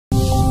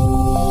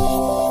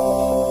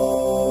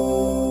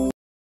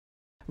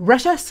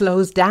Russia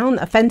slows down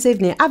offensive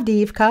near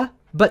Avdiivka,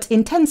 but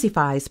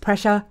intensifies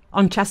pressure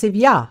on Chasiv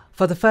Yar.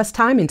 For the first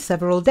time in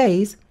several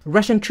days,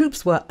 Russian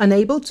troops were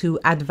unable to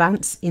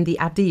advance in the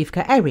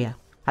Avdiivka area.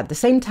 At the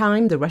same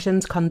time, the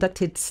Russians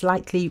conducted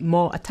slightly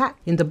more attacks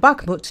in the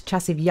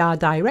Bakhmut-Chasiv Yar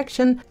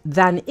direction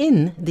than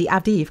in the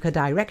Avdiivka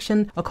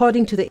direction,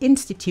 according to the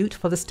Institute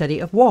for the Study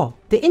of War.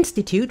 The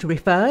institute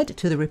referred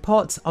to the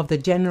reports of the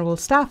General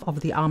Staff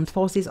of the Armed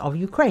Forces of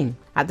Ukraine.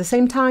 At the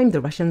same time,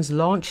 the Russians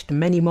launched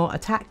many more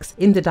attacks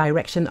in the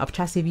direction of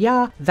Chasiv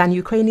Yar than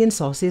Ukrainian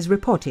sources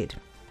reported.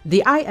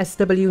 The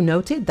ISW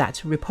noted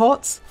that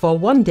reports for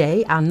one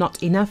day are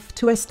not enough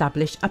to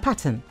establish a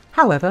pattern.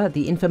 However,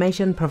 the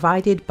information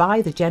provided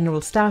by the General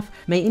Staff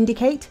may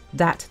indicate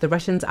that the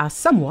Russians are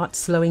somewhat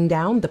slowing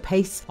down the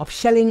pace of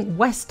shelling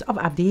west of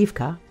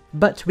Avdiivka,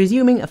 but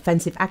resuming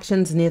offensive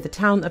actions near the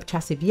town of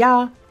Chasiv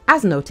Yar,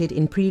 as noted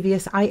in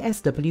previous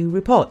ISW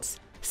reports.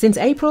 Since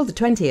April the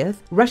 20th,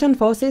 Russian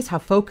forces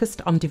have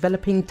focused on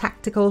developing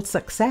tactical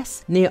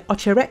success near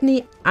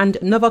Ocheretny and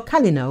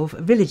Novokalinov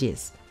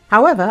villages.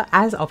 However,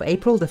 as of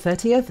April the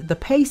 30th, the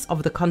pace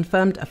of the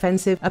confirmed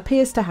offensive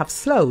appears to have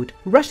slowed.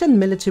 Russian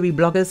military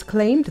bloggers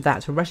claimed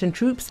that Russian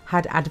troops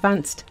had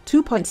advanced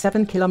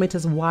 2.7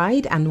 kilometers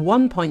wide and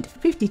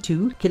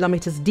 1.52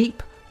 kilometers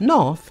deep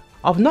north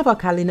of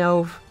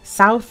Novokalinov,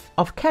 south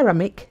of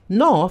Keramik,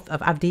 north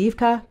of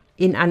Avdiivka,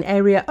 in an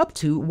area up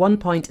to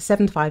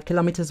 1.75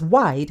 kilometers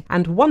wide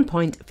and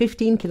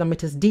 1.15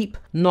 kilometers deep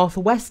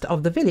northwest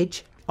of the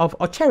village of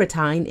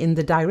Ocheretine in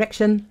the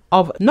direction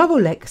of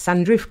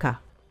Novolek-Sandrivka.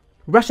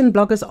 Russian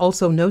bloggers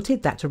also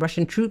noted that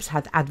Russian troops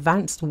had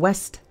advanced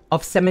west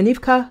of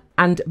Semenivka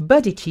and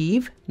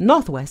Berdichev,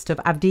 northwest of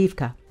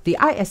Avdiivka. The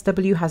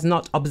ISW has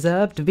not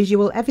observed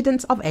visual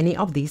evidence of any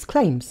of these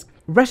claims.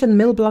 Russian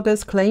mill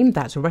bloggers claim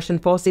that Russian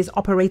forces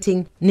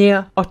operating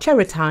near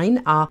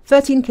Ocheretine are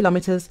 13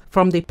 kilometers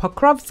from the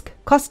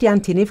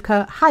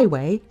Pokrovsk-Kostiantinivka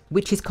highway,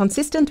 which is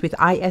consistent with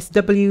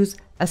ISW's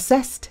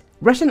assessed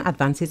Russian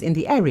advances in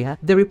the area,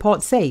 the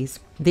report says.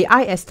 The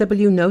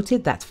ISW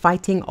noted that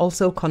fighting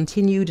also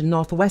continued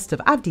northwest of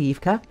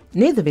Avdiivka,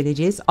 near the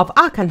villages of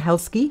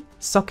Arkhanhelsky,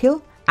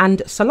 Sokil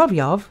and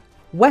Solovyov,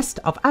 west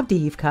of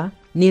Avdiivka,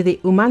 near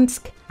the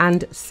Umansk,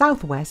 and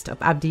southwest of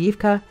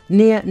Avdiivka,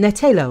 near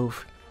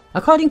Netelov.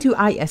 According to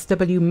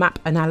ISW map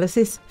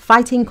analysis,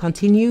 fighting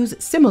continues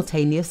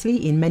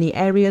simultaneously in many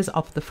areas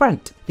of the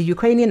front. The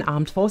Ukrainian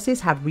armed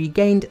forces have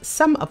regained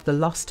some of the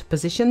lost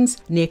positions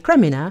near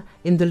Kreminna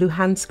in the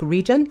Luhansk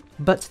region,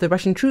 but the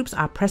Russian troops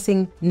are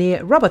pressing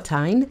near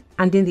Robotine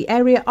and in the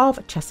area of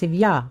Chasiv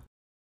Yar.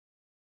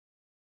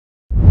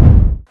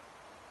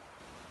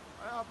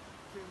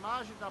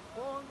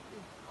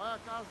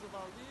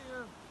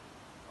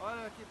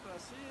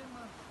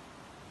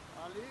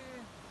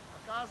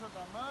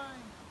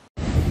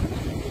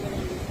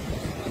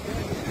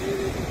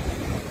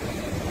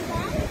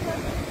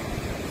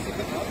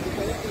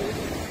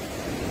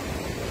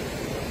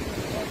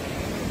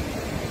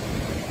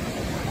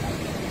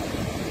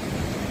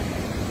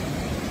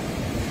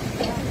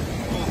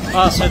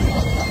 Awesome.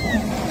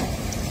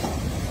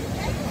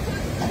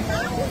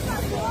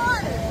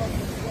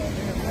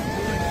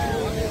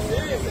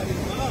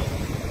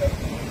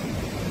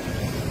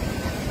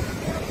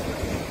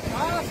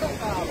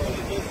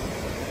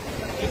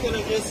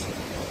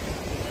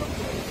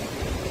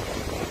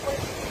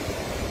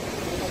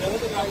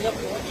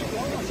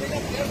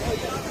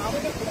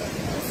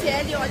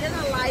 Cielo, olha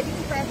na live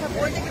que o pai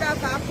acabou de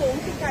gravar a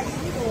ponte e caiu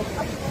de novo.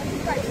 A ponte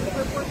caiu,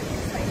 foi por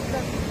isso aí pra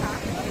ficar.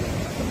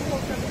 Estamos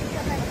voltando aqui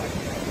também,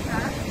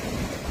 tá?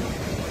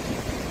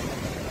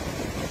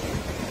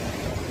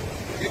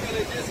 O que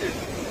ele disse?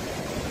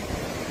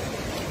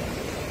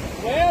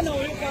 Ué, não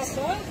iam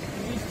caçar?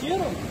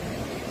 Desistiram?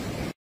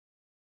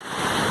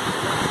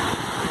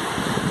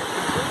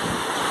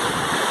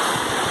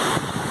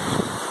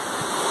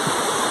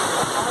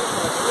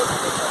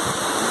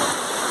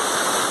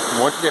 Um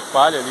monte de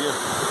palha ali.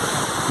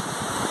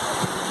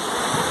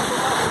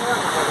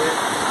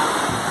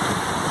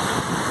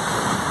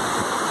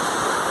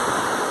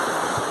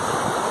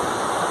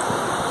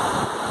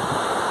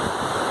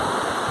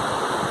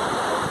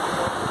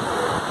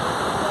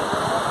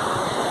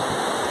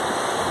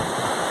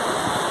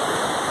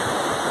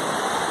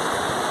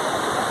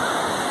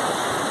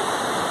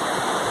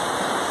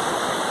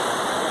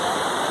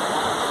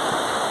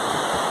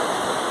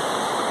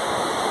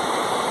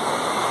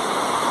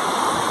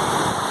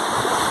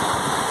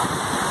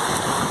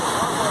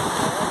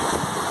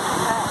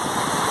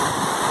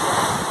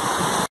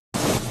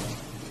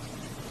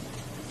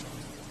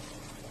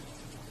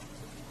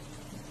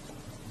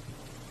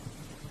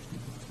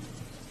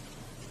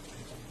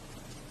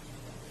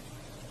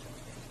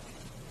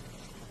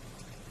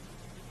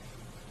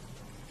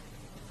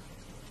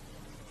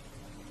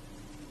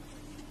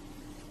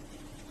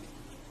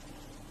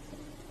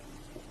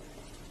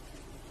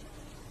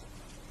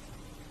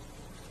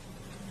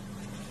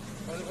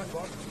 Levar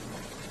embora.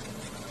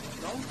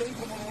 Não tem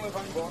como não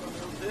levar embora,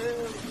 meu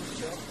Deus do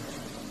céu.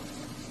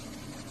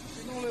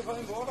 Se não levar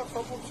embora,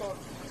 só por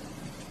sorte.